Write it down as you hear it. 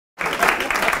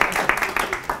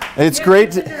It's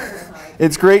great.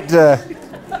 It's great. It's a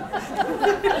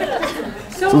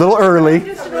little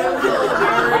early.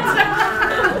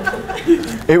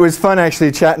 It was fun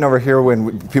actually chatting over here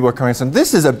when people were coming and saying,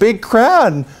 "This is a big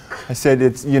crowd." I said,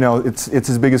 "It's it's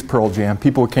as big as Pearl Jam."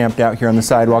 People camped out here on the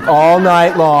sidewalk all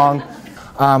night long.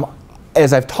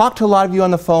 As I've talked to a lot of you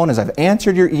on the phone, as I've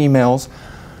answered your emails,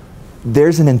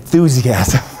 there's an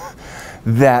enthusiasm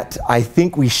that I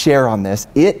think we share on this.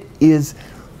 It is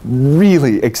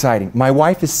really exciting. My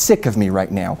wife is sick of me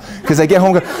right now because I get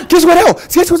home and go, "Guess what else?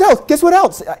 Guess what else? Guess what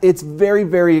else?" It's very,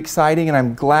 very exciting, and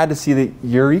I'm glad to see that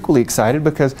you're equally excited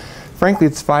because, frankly,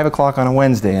 it's 5 o'clock on a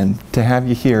Wednesday, and to have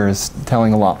you here is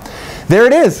telling a lot. There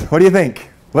it is. What do you think?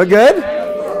 Look good?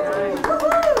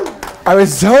 I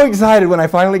was so excited when I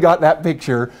finally got that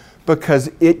picture because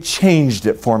it changed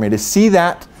it for me. To see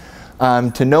that,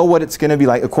 to know what it's going to be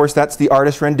like. Of course, that's the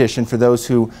artist rendition for those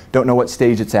who don't know what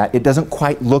stage it's at. It doesn't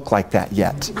quite look like that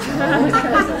yet.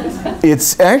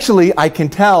 It's actually, I can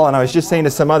tell, and I was just saying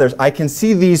to some others, I can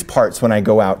see these parts when I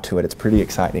go out to it. It's pretty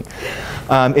exciting.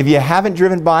 If you haven't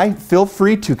driven by, feel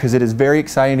free to, because it is very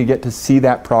exciting to get to see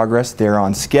that progress. They're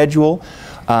on schedule.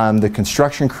 The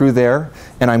construction crew there,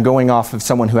 and I'm going off of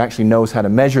someone who actually knows how to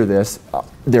measure this.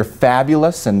 They're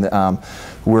fabulous, and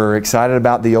we're excited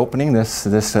about the opening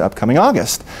this upcoming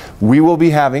August. We will be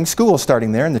having school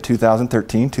starting there in the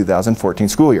 2013-2014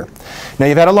 school year. Now,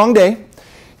 you've had a long day.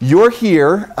 You're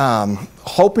here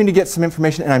hoping to get some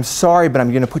information, and I'm sorry, but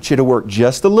I'm going to put you to work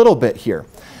just a little bit here.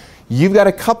 You've got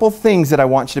a couple things that I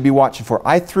want you to be watching for.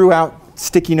 I threw out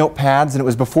sticky note pads, and it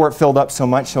was before it filled up so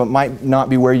much, so it might not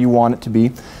be where you want it to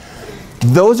be.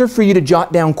 Those are for you to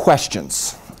jot down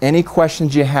questions. Any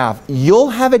questions you have. You'll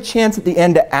have a chance at the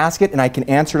end to ask it, and I can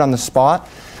answer it on the spot.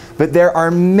 But there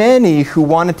are many who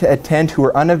wanted to attend who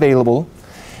are unavailable,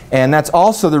 and that's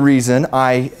also the reason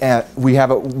we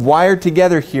have it wired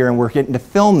together here, and we're getting to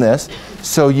film this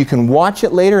so you can watch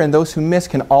it later, and those who miss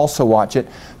can also watch it.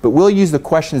 But we'll use the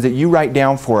questions that you write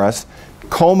down for us,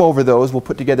 comb over those. We'll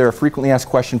put together a frequently asked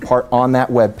question part on that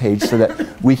web page so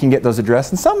that we can get those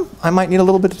addressed. And some, I might need a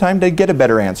little bit of time to get a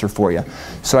better answer for you.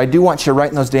 So I do want you to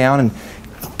write those down and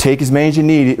take as many as you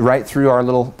need right through our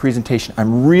little presentation.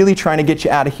 I'm really trying to get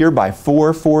you out of here by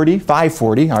 4:40,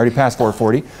 5:40. I already passed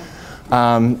 4:40.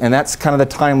 And that's kind of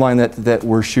the timeline that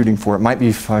we're shooting for. It might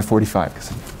be 5:45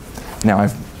 because now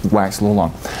I've waxed a little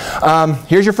long.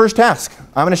 Here's your first task.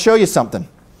 I'm going to show you something.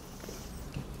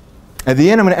 At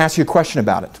the end, I'm going to ask you a question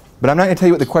about it. But I'm not going to tell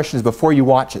you what the question is before you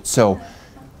watch it. So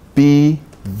be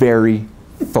very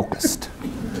focused.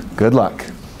 Good luck.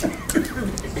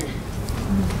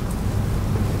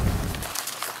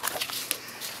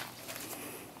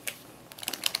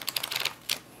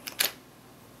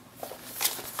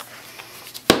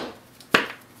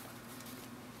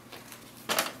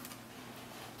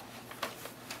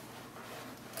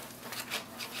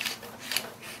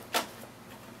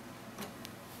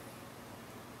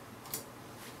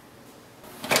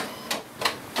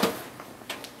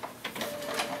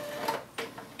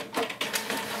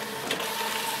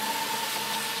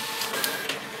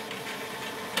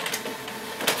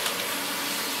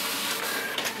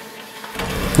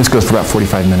 This goes for about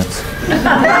 45 minutes.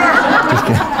 Just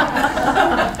kidding.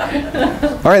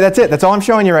 All right, that's it. That's all I'm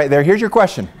showing you right there. Here's your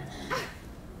question.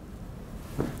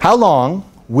 How long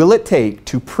will it take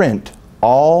to print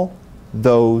all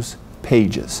those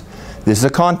pages? This is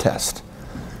a contest,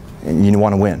 and you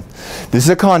want to win. This is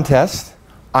a contest.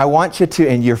 I want you to,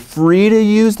 and you're free to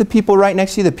use the people right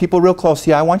next to you, the people real close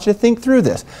to you. I want you to think through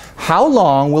this. How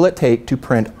long will it take to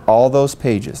print all those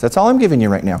pages? That's all I'm giving you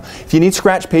right now. If you need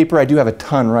scratch paper, I do have a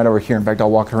ton right over here. In fact, I'll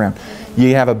walk it around.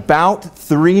 You have about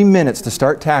 3 minutes to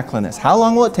start tackling this. How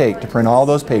long will it take to print all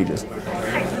those pages?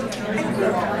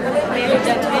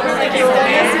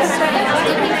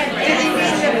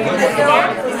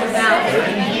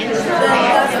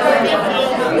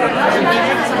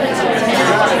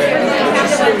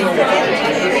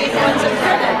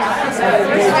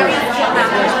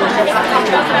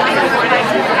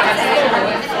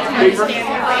 Paper?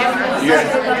 You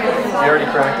already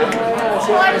cracked it?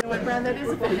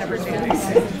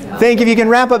 Think if you can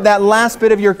wrap up that last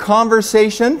bit of your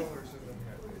conversation.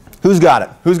 Who's got it?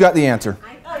 Who's got the answer?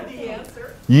 I got the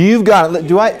answer. You've got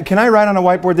it. Can I write on a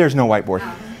whiteboard? There's no whiteboard.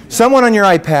 Someone on your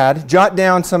iPad, jot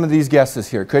down some of these guesses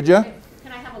here, could you?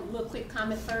 Can I have a little quick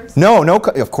comment first? No,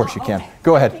 of course you can.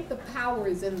 Go ahead. I think the power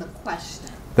is in the question.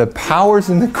 The power's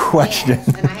in the question. Yes,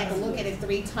 and I had to look at it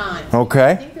 3 times.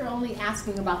 Okay. I think they're only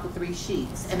asking about the 3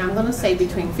 sheets, and I'm going to say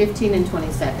between 15 and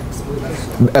 20 seconds.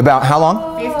 About how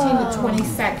long? 15 to 20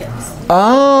 seconds.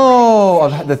 Oh,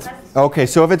 Okay,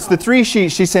 so if it's the 3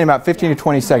 sheets, she's saying about 15 to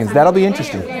 20 seconds. That'll be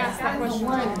interesting. That's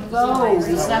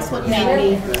what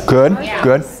made me. Good,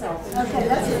 good.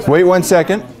 Wait 1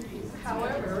 second.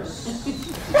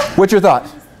 What's your thought?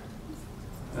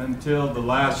 Until the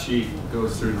last sheet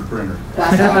goes through the printer.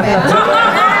 I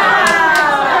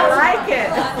like it.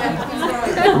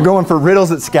 We're going for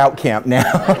riddles at Scout Camp now.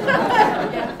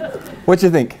 What you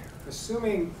think?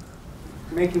 Assuming,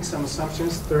 making some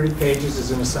assumptions, 30 pages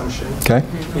is an assumption. Okay.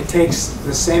 It takes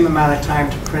the same amount of time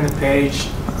to print a page,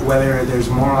 whether there's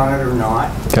more on it or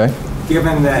not. Okay.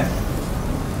 Given that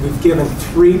we've given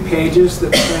 3 pages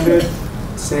that printed,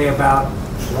 say about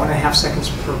 1.5 seconds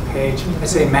per page. I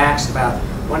say max about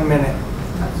 1 minute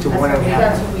to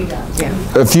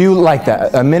 1.5. If you like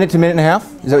that, a minute to minute and a half?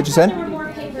 Is that what you said?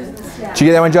 Did you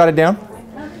get that one jotted down?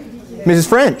 Mrs.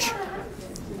 French.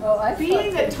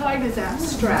 Being that time is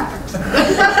abstract,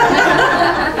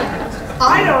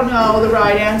 I don't know the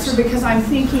right answer because I'm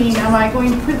thinking, am I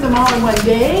going to print them all in one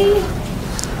day?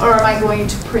 Or am I going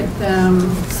to print them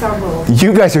several?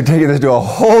 You guys are taking this to a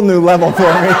whole new level for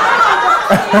me.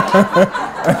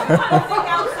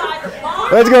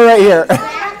 Let's go right here.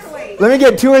 Let me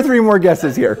get 2 or 3 more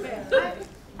guesses here.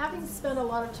 Having spent a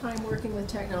lot of time working with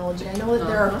technology, I know that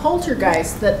there are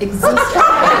poltergeists that exist.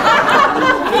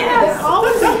 That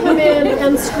always come in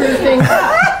and screw things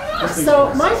up.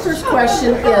 So my first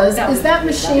question is that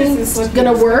machine going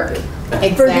to work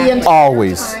for the entire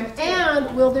Always. time?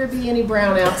 And will there be any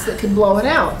brownouts that could blow it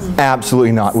out?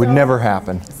 Absolutely not. Would never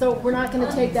happen. So we're not going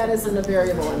to take that as a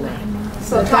variable in there.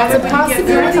 So that's a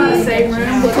possibility. In the same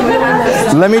room.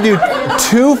 Let me do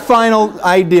 2 final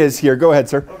ideas here. Go ahead,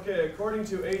 sir. Okay, according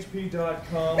to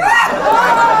HP.com,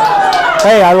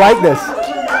 Hey, I like this.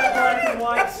 black and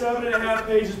white, 7.5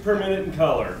 pages per minute in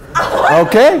color.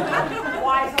 Okay.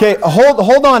 Okay,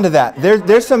 hold on to that.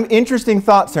 There's some interesting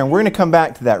thoughts there, and we're going to come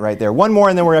back to that right there. One more,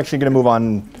 and then we're actually going to move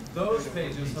on. Those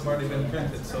pages have already been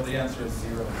printed, so the answer is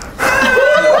 0.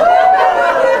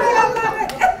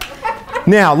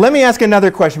 Now, let me ask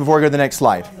another question before we go to the next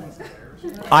slide.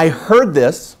 I heard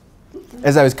this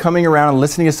as I was coming around and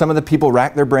listening to some of the people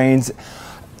rack their brains.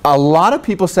 A lot of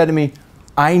people said to me,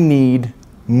 I need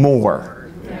more.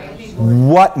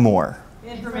 What more?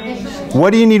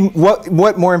 What do you need?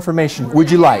 What more information would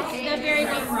you like?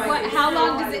 How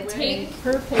long does it take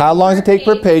per page? How long does it take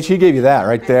per page? He gave you that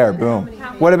right there. Boom.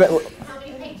 What about? How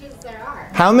many pages there are?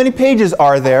 How many pages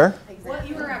are there? What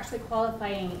you were actually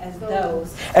qualifying as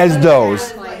those. As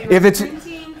those. If it's,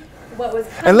 What was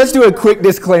and let's do a quick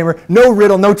disclaimer. No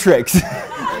riddle, no tricks.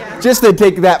 Just to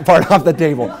take that part off the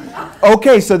table.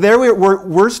 Okay, so there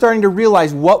we're starting to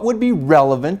realize what would be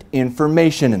relevant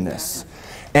information in this.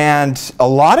 And a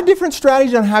lot of different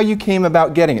strategies on how you came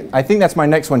about getting it. I think that's my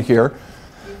next one here.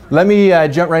 Let me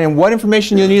jump right in. What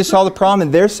information you'll need to solve the problem,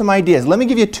 and there's some ideas. Let me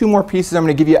give you 2 more pieces. I'm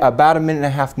going to give you about 1.5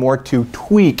 minutes more to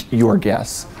tweak your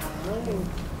guess.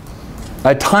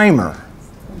 A timer.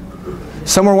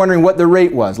 Some were wondering what the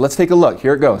rate was. Let's take a look.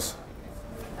 Here it goes.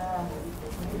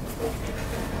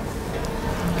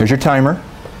 Here's your timer.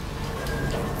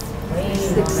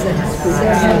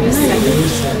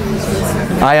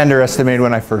 I underestimated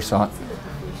when I first saw it.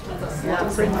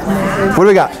 What do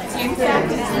we got?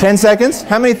 10 seconds?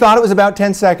 How many thought it was about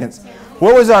 10 seconds?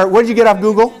 What did you get off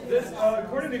Google?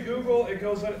 According to Google, it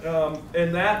goes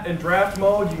in draft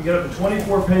mode, you can get up to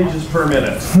 24 pages per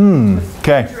minute.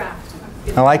 Okay.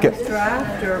 I like it.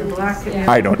 Draft or black and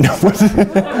I don't know. Up to 8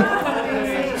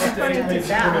 pages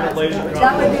per minute laser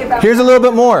copy. Here's a little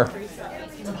bit more.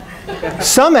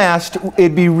 Some asked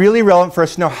it'd be really relevant for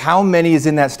us to know how many is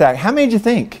in that stack. How many did you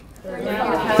think?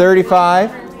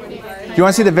 35? Do you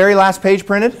want to see the very last page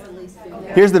printed?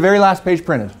 Here's the very last page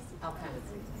printed.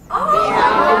 You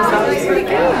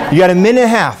got 1.5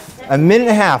 minutes. 1.5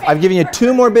 minutes. I've given you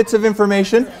 2 more bits of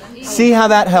information. See how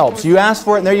that helps. You asked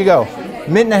for it, and there you go. 1.5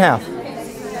 minutes.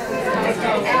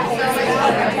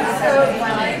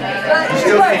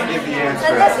 Still can't give the answer.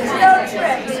 And this is no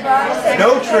tricks, right?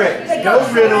 No tricks.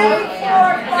 No riddle.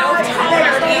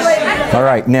 All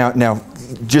right, now,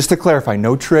 just to clarify,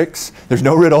 no tricks. There's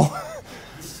no riddle.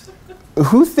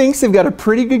 Who thinks they've got a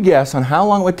pretty good guess on how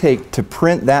long it would take to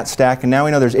print that stack? And now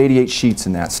we know there's 88 sheets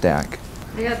in that stack.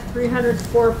 I got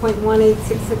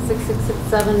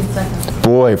 304.1866667 seconds.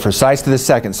 Boy, precise to the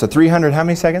second. So 300, how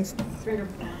many seconds?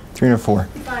 304.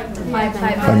 5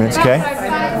 5 minutes, okay.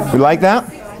 We like that?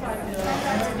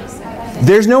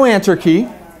 There's no answer key.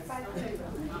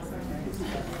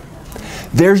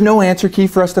 There's no answer key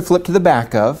for us to flip to the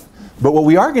back of. But what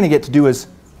we are going to get to do is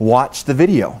watch the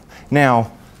video.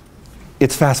 Now,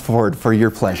 it's fast forward for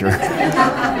your pleasure.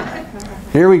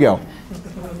 Here we go.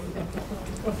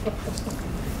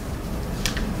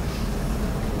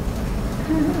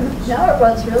 Now it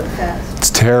runs really fast.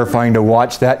 It's terrifying to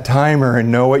watch that timer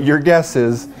and know what your guess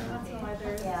is.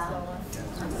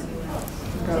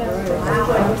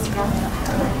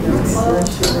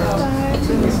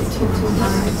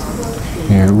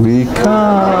 Here we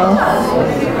come.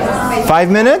 5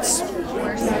 minutes?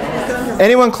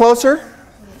 Anyone closer?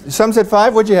 Some said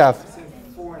 5. What'd you have?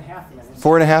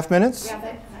 4.5 minutes.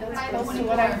 4.5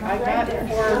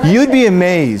 minutes? You'd be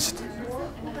amazed.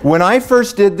 When I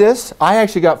first did this, I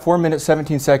actually got 4 minutes,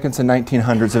 17 seconds, and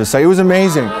 1900ths of a second. It was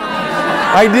amazing.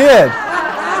 I did.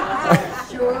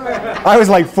 I was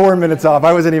like 4 minutes off.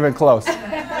 I wasn't even close.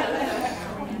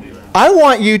 I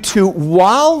want you to,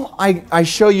 while I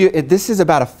show you, this is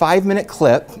about a 5-minute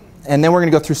clip, and then we're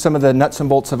going to go through some of the nuts and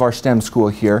bolts of our STEM school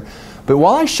here. But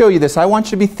while I show you this, I want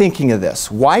you to be thinking of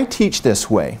this. Why teach this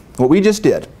way? What we just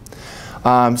did.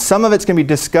 Some of it's going to be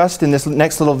discussed in this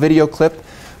next little video clip,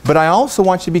 but I also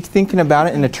want you to be thinking about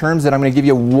it in the terms that I'm going to give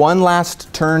you one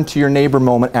last turn to your neighbor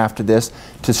moment after this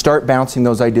to start bouncing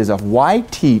those ideas off. Why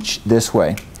teach this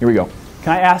way? Here we go.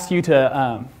 Can I ask you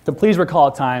to please recall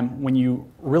a time when you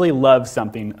really loved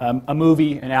something, a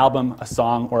movie, an album, a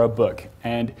song, or a book,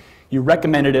 and you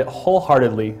recommended it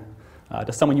wholeheartedly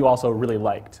to someone you also really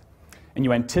liked. And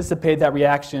you anticipated that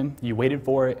reaction, you waited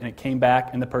for it, and it came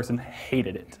back, and the person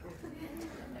hated it.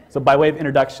 So by way of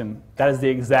introduction, that is the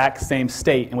exact same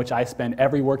state in which I spend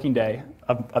every working day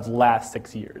of the last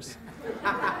 6 years.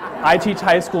 I teach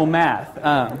high school math.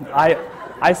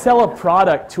 I sell a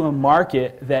product to a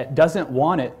market that doesn't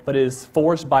want it, but is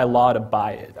forced by law to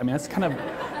buy it. I mean, that's kind of,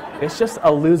 it's just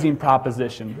a losing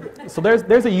proposition. So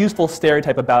there's a useful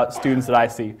stereotype about students that I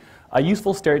see, a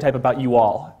useful stereotype about you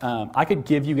all. I could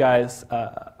give you guys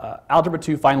Algebra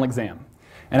 2 final exam,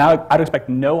 and I'd expect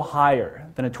no higher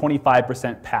than a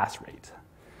 25% pass rate.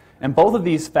 And both of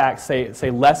these facts say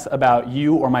less about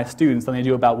you or my students than they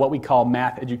do about what we call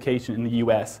math education in the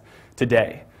US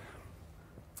today.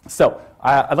 So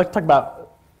I'd like to talk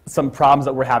about some problems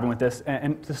that we're having with this.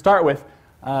 And to start with,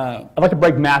 I'd like to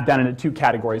break math down into 2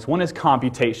 categories. One is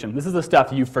computation. This is the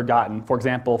stuff you've forgotten. For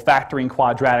example, factoring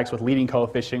quadratics with leading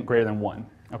coefficient greater than 1.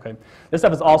 Okay? This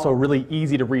stuff is also really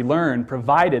easy to relearn,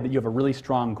 provided that you have a really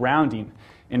strong grounding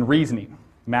in reasoning,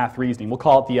 math reasoning. We'll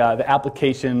call it the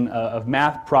application of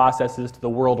math processes to the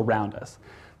world around us.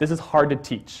 This is hard to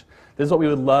teach. This is what we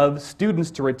would love students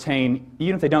to retain,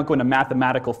 even if they don't go into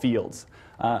mathematical fields.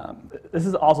 This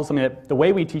is also something that the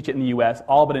way we teach it in the US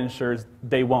all but ensures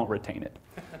they won't retain it.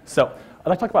 So I'd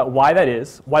like to talk about why that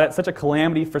is, why that's such a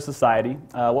calamity for society,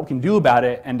 what we can do about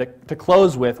it, and to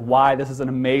close with why this is an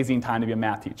amazing time to be a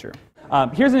math teacher.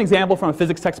 Here's an example from a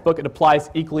physics textbook. It applies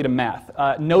equally to math.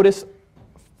 Notice,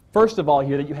 first of all,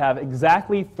 here that you have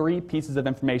exactly 3 pieces of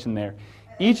information there,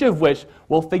 each of which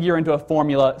will figure into a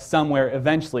formula somewhere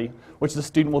eventually, which the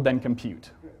student will then compute.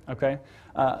 Okay?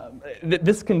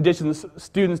 This conditions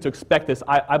students to expect this,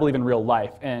 I believe, in real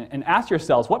life. And ask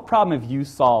yourselves, what problem have you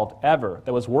solved ever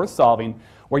that was worth solving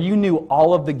where you knew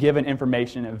all of the given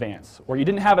information in advance, or you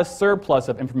didn't have a surplus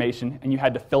of information and you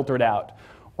had to filter it out,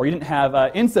 or you didn't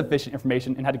have insufficient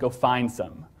information and had to go find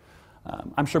some?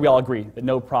 I'm sure we all agree that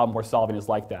no problem we're solving is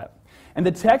like that. And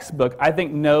the textbook, I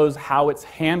think, knows how it's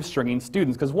hamstringing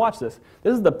students, because watch this.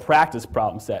 This is the practice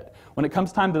problem set. When it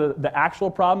comes time to the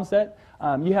actual problem set,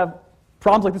 you have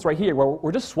problems like this right here, where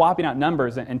we're just swapping out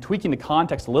numbers and tweaking the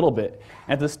context a little bit.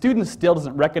 And if the student still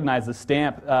doesn't recognize the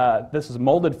stamp this is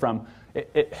molded from,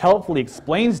 it helpfully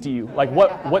explains to you like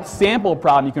what sample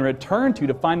problem you can return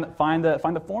to find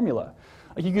the formula.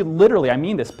 Like you could literally, I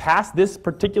mean this, pass this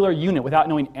particular unit without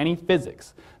knowing any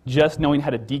physics, just knowing how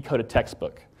to decode a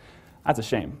textbook. That's a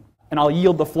shame. And I'll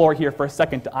yield the floor here for a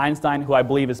second to Einstein, who I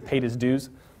believe has paid his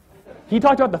dues. He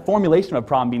talked about the formulation of a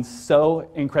problem being so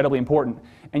incredibly important.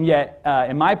 And yet,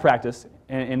 in my practice,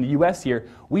 in the US here,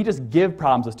 we just give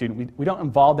problems to students. We don't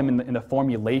involve them in the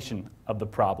formulation of the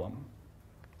problem.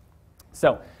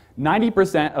 So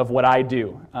 90% of what I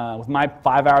do with my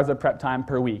 5 hours of prep time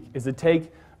per week is to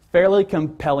take fairly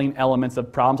compelling elements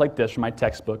of problems like this from my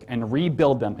textbook and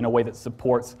rebuild them in a way that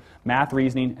supports math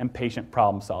reasoning and patient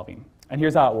problem solving. And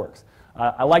here's how it works.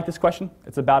 I like this question.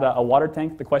 It's about a water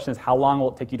tank. The question is, how long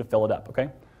will it take you to fill it up? Okay?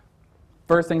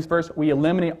 First things first, we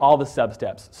eliminate all the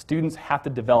sub-steps. Students have to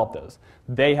develop those.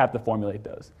 They have to formulate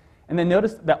those. And then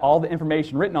notice that all the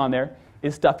information written on there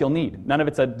is stuff you'll need. None of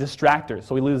it's a distractor,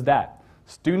 so we lose that.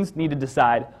 Students need to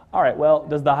decide, all right, well,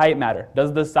 does the height matter?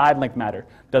 Does the side length matter?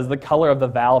 Does the color of the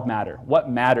valve matter? What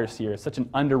matters here? It's such an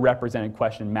underrepresented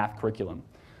question in math curriculum.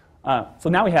 So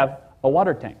now we have a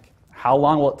water tank. How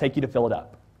long will it take you to fill it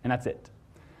up? And that's it.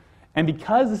 And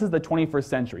because this is the 21st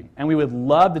century, and we would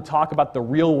love to talk about the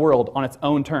real world on its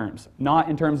own terms, not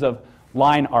in terms of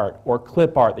line art or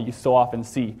clip art that you so often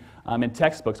see in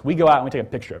textbooks, we go out and we take a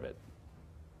picture of it.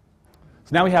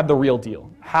 So now we have the real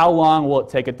deal. How long will it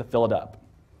take it to fill it up?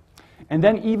 And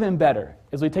then even better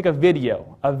is we take a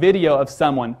video of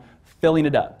someone filling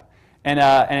it up. And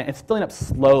it's filling up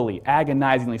slowly,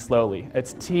 agonizingly slowly.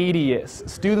 It's tedious.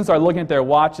 Students are looking at their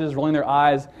watches, rolling their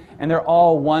eyes, and they're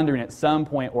all wondering at some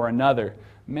point or another,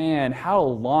 man, how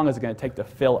long is it going to take to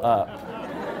fill up?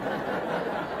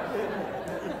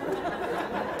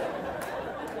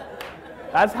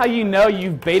 That's how you know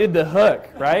you've baited the hook,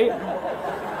 right?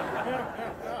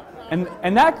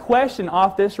 And that question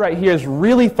off this right here is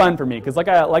really fun for me because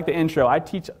like the intro, I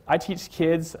teach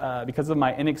kids, because of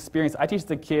my inexperience, I teach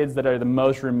the kids that are the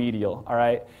most remedial, all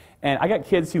right? And I got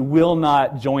kids who will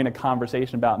not join a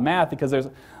conversation about math because there's,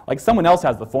 like, someone else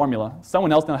has the formula.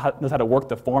 Someone else knows how to work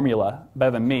the formula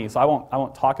better than me, so I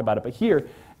won't talk about it. But here,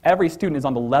 every student is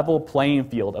on the level playing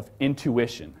field of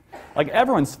intuition. Like,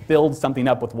 everyone's filled something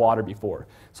up with water before.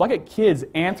 So I get kids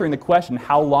answering the question,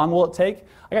 how long will it take?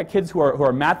 I got kids who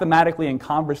are mathematically and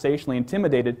conversationally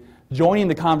intimidated joining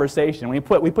the conversation. We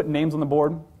put names on the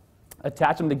board,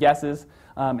 attach them to guesses,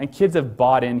 and kids have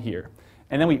bought in here.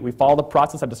 And then we follow the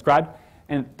process I've described.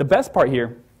 And the best part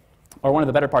here, or one of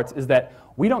the better parts, is that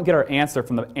we don't get our answer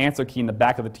from the answer key in the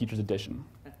back of the teacher's edition.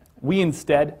 We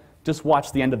instead just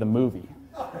watch the end of the movie.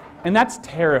 And that's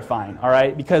terrifying, all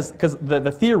right? Because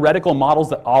the theoretical models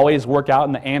that always work out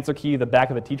in the answer key, the back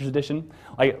of the teacher's edition,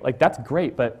 like that's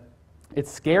great, but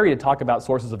it's scary to talk about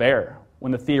sources of error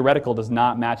when the theoretical does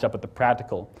not match up with the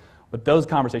practical. But those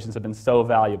conversations have been so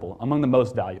valuable, among the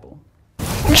most valuable.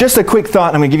 Just a quick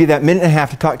thought, I'm going to give you that minute and a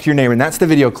half to talk to your neighbor, and that's the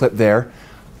video clip there.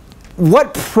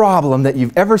 What problem that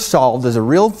you've ever solved as a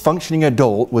real functioning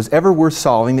adult was ever worth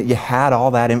solving that you had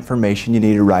all that information you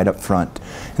needed right up front?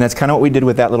 And that's kind of what we did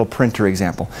with that little printer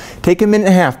example. Take a minute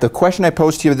and a half. The question I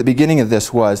posed to you at the beginning of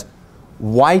this was,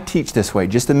 why teach this way?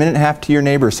 Just a minute and a half to your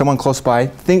neighbor or someone close by.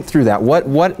 Think through that.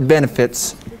 What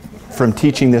benefits from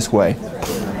teaching this way?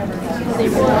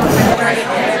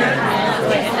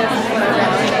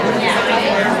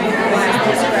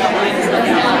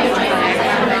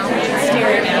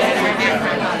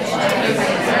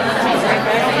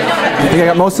 I think I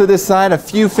got most of this side, a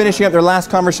few finishing up their last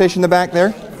conversation in the back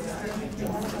there.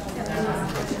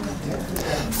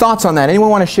 Thoughts on that? Anyone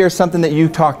want to share something that you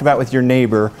talked about with your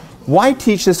neighbor? Why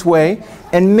teach this way?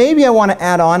 And maybe I want to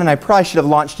add on, and I probably should have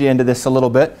launched you into this a little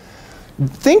bit.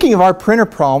 Thinking of our printer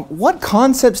problem, what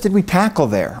concepts did we tackle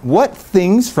there? What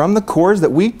things from the cores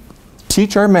that we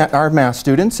teach our math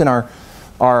students and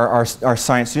our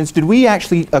science students did we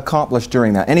actually accomplish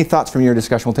during that? Any thoughts from your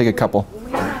discussion? We'll take a couple.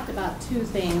 We talked about two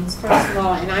things. First of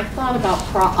all, and I thought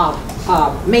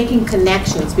about making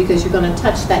connections because you're going to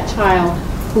touch that child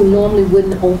who normally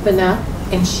wouldn't open up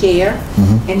and share.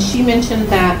 Mm-hmm. And she mentioned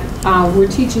that we're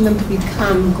teaching them to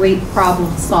become great problem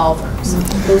solvers.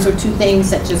 Mm-hmm. Those are two things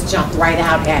that just jump right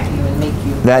out at you and make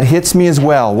you... That hits me as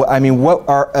well. I mean, what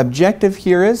our objective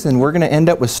here is, and we're going to end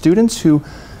up with students who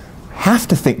have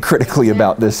to think critically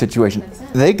about this situation.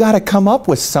 They got to come up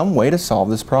with some way to solve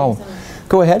this problem.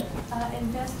 Go ahead.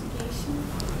 Investigation.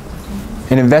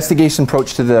 An investigation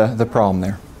approach to the problem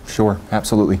there. Sure,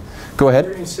 absolutely. Go ahead.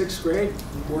 We're in 6th grade,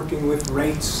 working with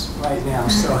rates right now,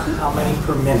 so how many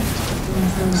per minute?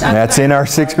 That's in our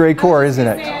 6th grade core, isn't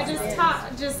it?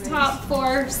 Just top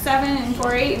 4, 7, and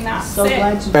 4, 8, and that's So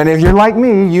glad you And if you're like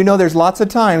me, you know there's lots of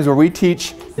times where we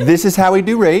teach, this is how we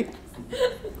do rate.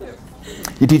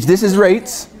 You teach this is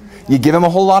rates. You give them a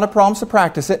whole lot of problems to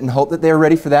practice it and hope that they're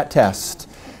ready for that test.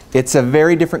 It's a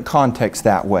very different context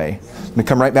that way. Let me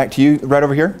come right back to you, right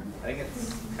over here. I think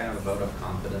it's kind of a vote of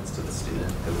confidence to the student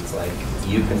because it's like,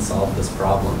 you can solve this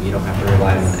problem. You don't have to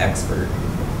rely on an expert.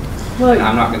 Well, and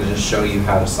I'm not going to just show you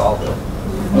how to solve it.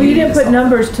 Well, you didn't put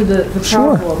numbers to the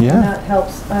Sure, problem, yeah. and that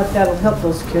helps. That'll help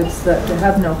those kids that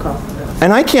have no confidence.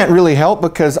 And I can't really help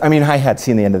because, I mean, I had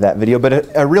seen the end of that video, but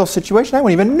a real situation, I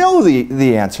wouldn't even know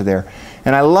the answer there.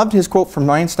 And I loved his quote from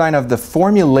Einstein of the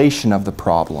formulation of the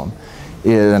problem,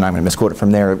 and I'm going to misquote it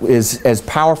from there, is as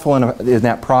powerful in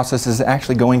that process as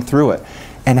actually going through it.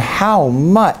 And how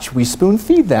much we spoon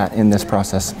feed that in this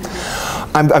process.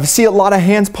 I see a lot of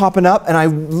hands popping up, and I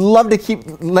love to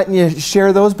keep letting you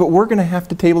share those, but we're going to have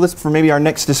to table this for maybe our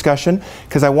next discussion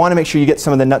because I want to make sure you get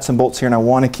some of the nuts and bolts here, and I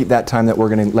want to keep that time that we're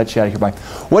going to let you out of here by.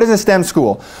 What is a STEM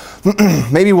school?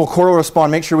 Maybe we'll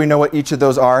correspond, make sure we know what each of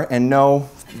those are, and know,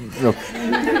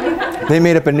 they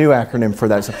made up a new acronym for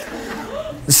that. So,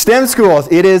 STEM schools,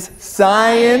 it is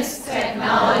science,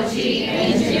 technology,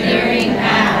 engineering,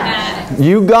 math.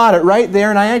 You got it right there,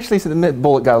 and I actually said the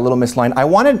bullet got a little misaligned. I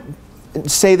want to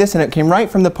say this, and it came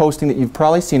right from the posting that you've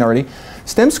probably seen already.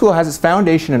 STEM school has its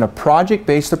foundation in a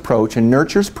project-based approach and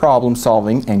nurtures problem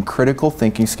solving and critical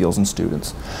thinking skills in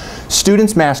students.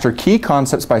 Students master key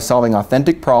concepts by solving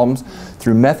authentic problems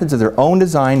through methods of their own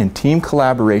design and team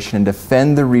collaboration, and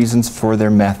defend the reasons for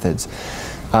their methods.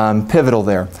 Pivotal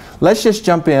there. Let's just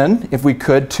jump in, if we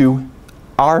could, to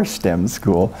our STEM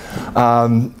school.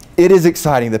 It is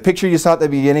exciting. The picture you saw at the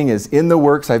beginning is in the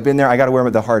works. I've been there. I got to wear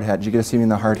the hard hat. Did you get to see me in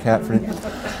the hard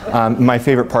hat? My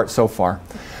favorite part so far.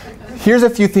 Here's a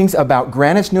few things about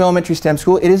Granite's new elementary STEM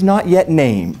school. It is not yet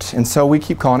named, and so we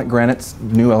keep calling it Granite's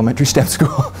new elementary STEM school.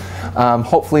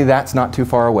 Hopefully that's not too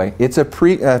far away. It's a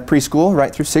preschool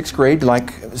right through 6th grade,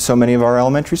 like so many of our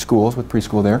elementary schools with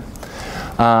preschool there.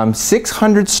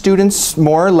 600 students,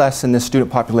 more or less, in this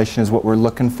student population is what we're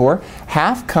looking for.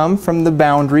 Half come from the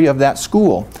boundary of that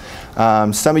school.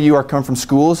 Some of you are coming from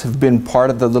schools, have been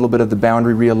part of the little bit of the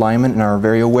boundary realignment and are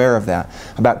very aware of that.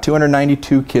 About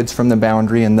 292 kids from the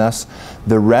boundary, and thus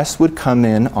the rest would come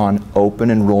in on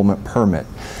open enrollment permit.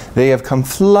 They have come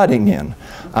flooding in.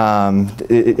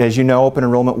 As you know, open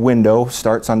enrollment window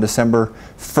starts on December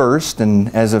 1st,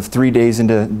 and as of 3 days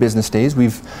into business days,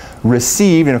 we've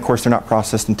received, and of course they're not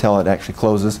processed until it actually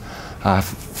closes,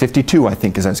 52 I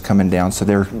think is coming down. So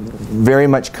they're very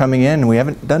much coming in, and we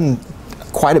haven't done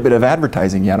quite a bit of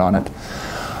advertising yet on it.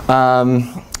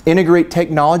 Integrate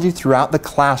technology throughout the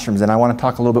classrooms, and I want to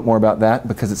talk a little bit more about that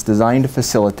because it's designed to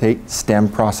facilitate STEM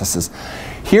processes.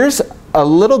 Here's a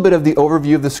little bit of the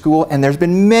overview of the school, and there's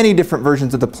been many different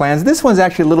versions of the plans. This one's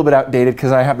actually a little bit outdated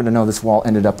because I happen to know this wall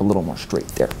ended up a little more straight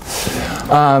there.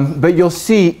 But you'll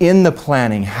see in the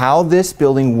planning how this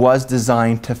building was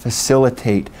designed to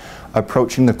facilitate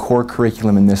approaching the core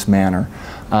curriculum in this manner.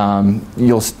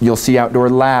 You'll see outdoor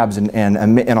labs, and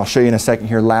I'll show you in a second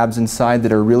here, labs inside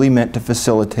that are really meant to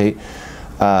facilitate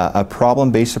a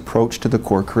problem-based approach to the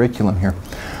core curriculum here.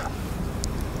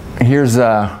 Here's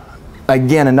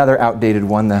again another outdated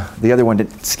one. The other one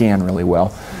didn't scan really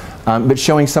well. But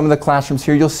showing some of the classrooms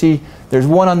here, you'll see there's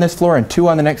one on this floor and two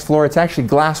on the next floor. It's actually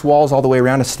glass walls all the way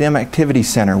around a STEM activity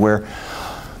center where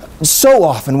so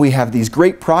often we have these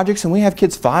great projects and we have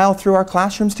kids file through our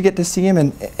classrooms to get to see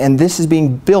them, and this is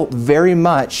being built very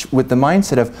much with the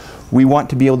mindset of we want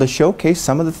to be able to showcase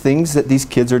some of the things that these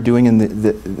kids are doing in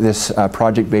this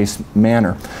project-based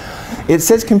manner. It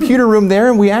says computer room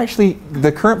there, and we actually,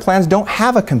 the current plans don't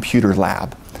have a computer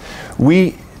lab.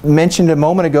 We mentioned a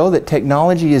moment ago that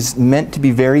technology is meant to be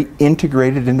very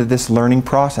integrated into this learning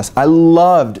process. I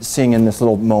loved seeing in this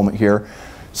little moment here,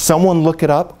 someone look it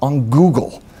up on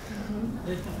Google.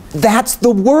 That's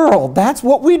the world. That's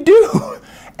what we do.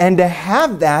 And to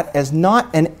have that as not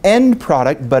an end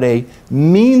product, but a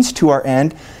means to our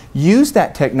end, use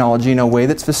that technology in a way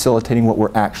that's facilitating what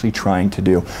we're actually trying to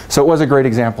do. So it was a great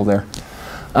example there.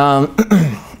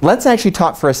 Let's actually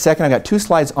talk for a second. I've got 2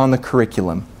 slides on the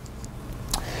curriculum.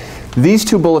 These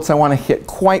 2 bullets I want to hit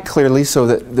quite clearly so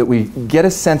that we get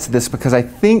a sense of this, because I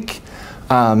think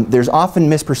there's often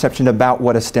misperception about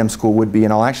what a STEM school would be,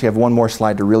 and I'll actually have one more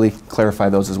slide to really clarify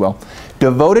those as well.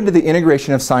 Devoted to the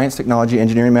integration of science, technology,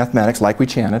 engineering, mathematics, like we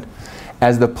chanted,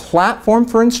 as the platform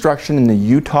for instruction in the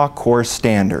Utah core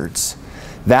standards.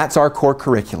 That's our core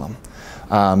curriculum.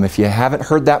 If you haven't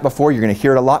heard that before, you're going to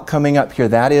hear it a lot coming up here.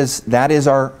 That is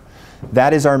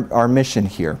our mission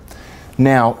here.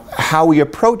 Now, how we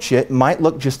approach it might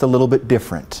look just a little bit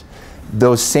different.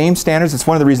 Those same standards, it's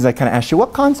one of the reasons I kind of asked you,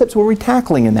 what concepts were we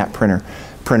tackling in that printer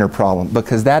problem?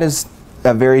 Because that is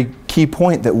a very key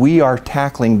point, that we are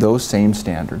tackling those same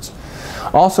standards.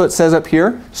 Also, it says up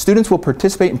here, students will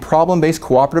participate in problem-based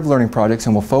cooperative learning projects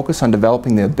and will focus on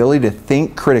developing the ability to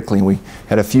think critically. And we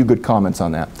had a few good comments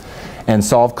on that. And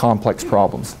solve complex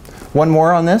problems. One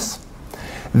more on this.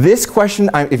 This question,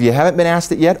 if you haven't been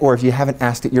asked it yet, or if you haven't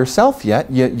asked it yourself yet,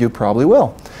 you probably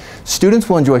will. Students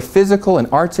will enjoy physical and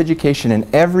arts education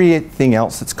and everything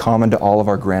else that's common to all of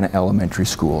our Granite elementary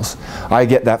schools. I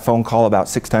get that phone call about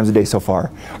 6 times a day so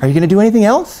far. Are you going to do anything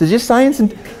else? Is just science?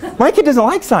 And my kid doesn't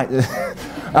like science.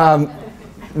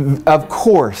 Of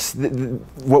course,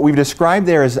 what we've described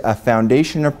there is a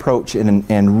foundation approach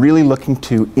and really looking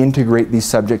to integrate these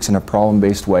subjects in a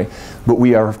problem-based way. But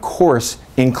we are, of course,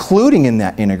 including in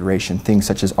that integration things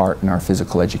such as art and our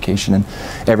physical education and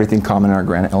everything common in our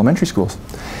Granite elementary schools.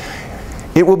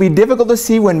 It will be difficult to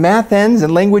see when math ends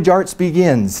and language arts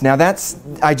begins. Now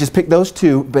I just picked those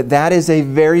 2, but that is a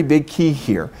very big key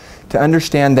here, to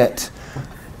understand that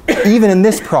even in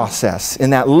this process,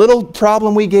 in that little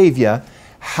problem we gave you,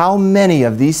 how many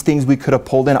of these things we could have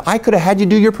pulled in. I could have had you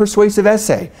do your persuasive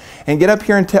essay and get up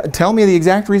here and tell me the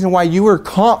exact reason why you were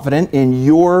confident in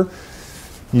your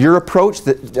Your approach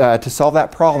to solve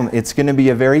that problem, it's going to be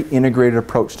a very integrated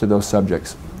approach to those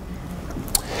subjects.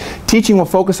 Teaching will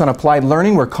focus on applied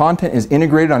learning where content is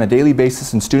integrated on a daily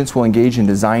basis and students will engage in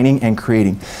designing and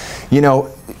creating. You know,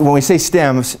 when we say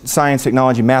STEM, science,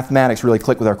 technology, mathematics really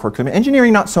click with our core commitment.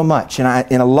 Engineering not so much. And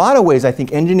in a lot of ways I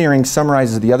think engineering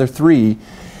summarizes the other three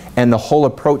and the whole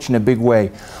approach in a big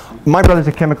way. My brother's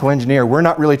a chemical engineer. We're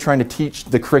not really trying to teach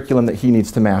the curriculum that he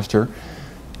needs to master.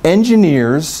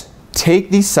 Engineers take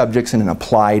these subjects in an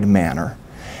applied manner.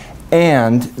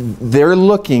 And they're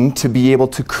looking to be able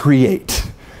to create.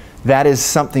 That is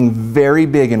something very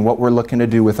big in what we're looking to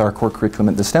do with our core curriculum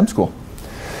at the STEM school.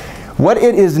 What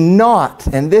it is not,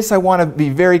 and this I want to be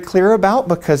very clear about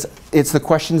because it's the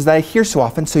questions that I hear so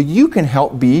often, so you can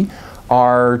help be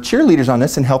our cheerleaders on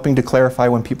this and helping to clarify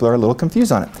when people are a little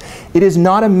confused on it. It is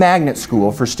not a magnet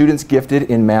school for students gifted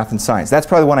in math and science. That's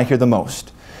probably the one I hear the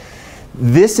most.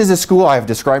 This is a school I've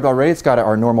described already. It's got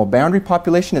our normal boundary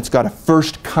population. It's got a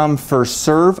first come, first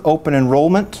serve open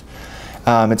enrollment.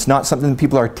 It's not something that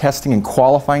people are testing and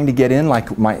qualifying to get in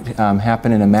like might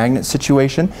happen in a magnet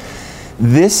situation.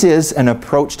 This is an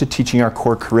approach to teaching our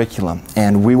core curriculum,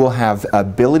 and we will have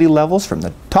ability levels from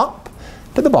the top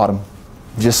to the bottom,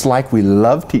 just like we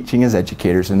love teaching as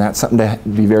educators, and that's something to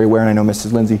be very aware, and I know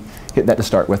Mrs. Lindsay hit that to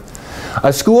start with.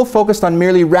 A school focused on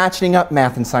merely ratcheting up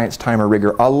math and science time or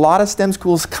rigor. A lot of STEM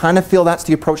schools kind of feel that's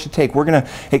the approach to take. We're going to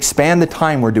expand the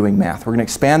time we're doing math. We're going to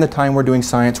expand the time we're doing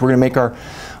science. We're going to make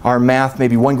our math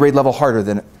maybe one grade level harder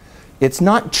than it. It's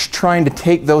not trying to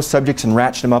take those subjects and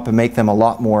ratchet them up and make them a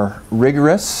lot more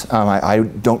rigorous. I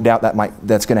don't doubt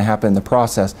that's going to happen in the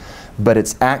process, but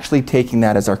it's actually taking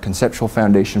that as our conceptual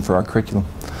foundation for our curriculum.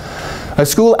 A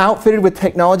school outfitted with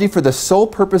technology for the sole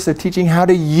purpose of teaching how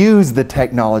to use the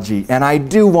technology, and I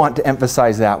do want to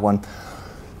emphasize that one.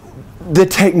 The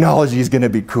technology is going to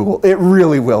be cool. It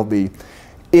really will be.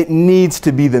 It needs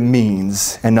to be the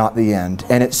means and not the end,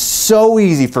 and it's so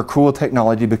easy for cool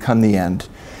technology to become the end.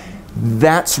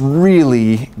 That's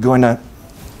really going to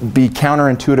be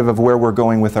counterintuitive of where we're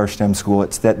going with our STEM school.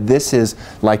 It's that this is,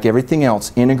 like everything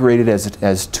else, integrated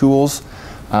as tools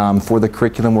for the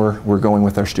curriculum we're going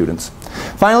with our students.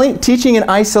 Finally, teaching in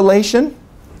isolation.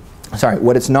 Sorry,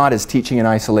 what it's not is teaching in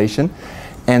isolation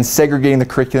and segregating the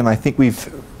curriculum. I think we've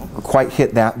quite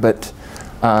hit that, but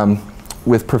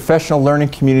with professional learning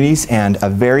communities and a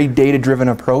very data-driven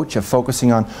approach of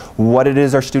focusing on what it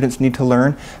is our students need to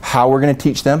learn, how we're going to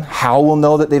teach them, how we'll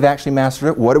know that they've actually mastered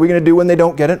it, what are we going to do when they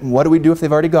don't get it, and what do we do if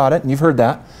they've already got it, and you've heard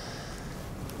that.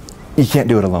 You can't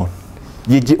do it alone.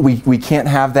 We can't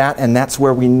have that, and that's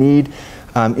where we need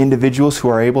individuals who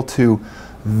are able to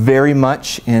very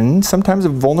much, in sometimes a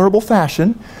vulnerable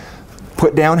fashion,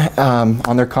 put down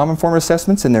on their common form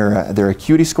assessments and their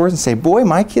acuity scores and say, boy,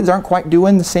 my kids aren't quite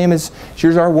doing the same as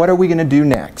yours are. What are we going to do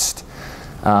next?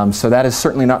 So that is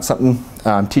certainly not something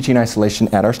teaching isolation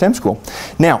at our STEM school.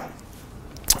 Now,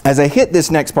 as I hit this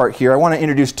next part here, I want to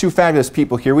introduce two fabulous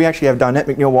people here. We actually have Donette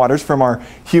McNeil-Waters from our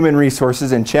Human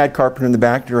Resources and Chad Carpenter in the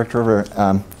back, Director of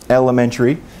our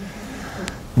elementary.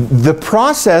 The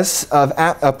process of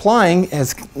applying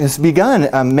has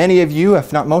begun. Many of you,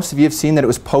 if not most of you, have seen that it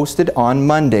was posted on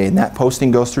Monday, and that posting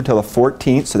goes through till the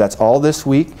 14th, so that's all this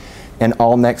week and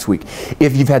all next week.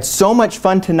 If you've had so much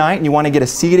fun tonight and you want to get to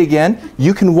see it again,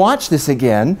 you can watch this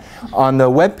again on the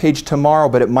webpage tomorrow,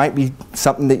 but it might be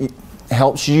something that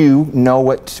helps you know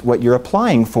what you're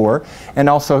applying for, and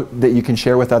also that you can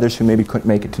share with others who maybe couldn't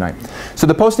make it tonight. So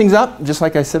the posting's up, just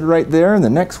like I said right there, and the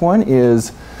next one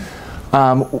is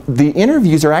the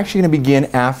interviews are actually going to begin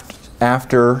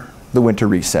after the winter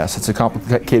recess. It's a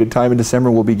complicated time in December.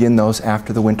 We'll begin those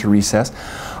after the winter recess.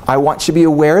 I want you to be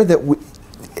aware that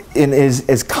in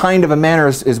as kind of a manner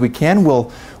as we can,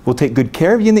 we'll take good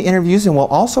care of you in the interviews, and we'll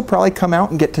also probably come out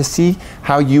and get to see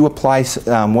how you apply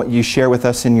what you share with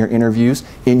us in your interviews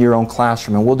in your own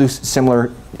classroom. And we'll do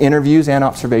similar interviews and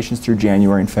observations through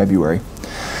January and February.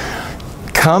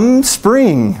 Come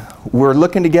spring, we're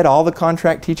looking to get all the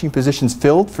contract teaching positions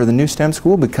filled for the new STEM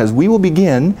school because we will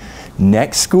begin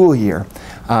next school year.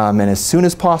 And as soon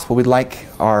as possible, we'd like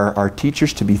our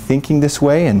teachers to be thinking this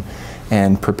way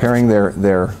and preparing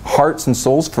their hearts and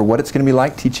souls for what it's going to be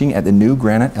like teaching at the new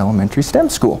Granite Elementary STEM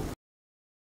school.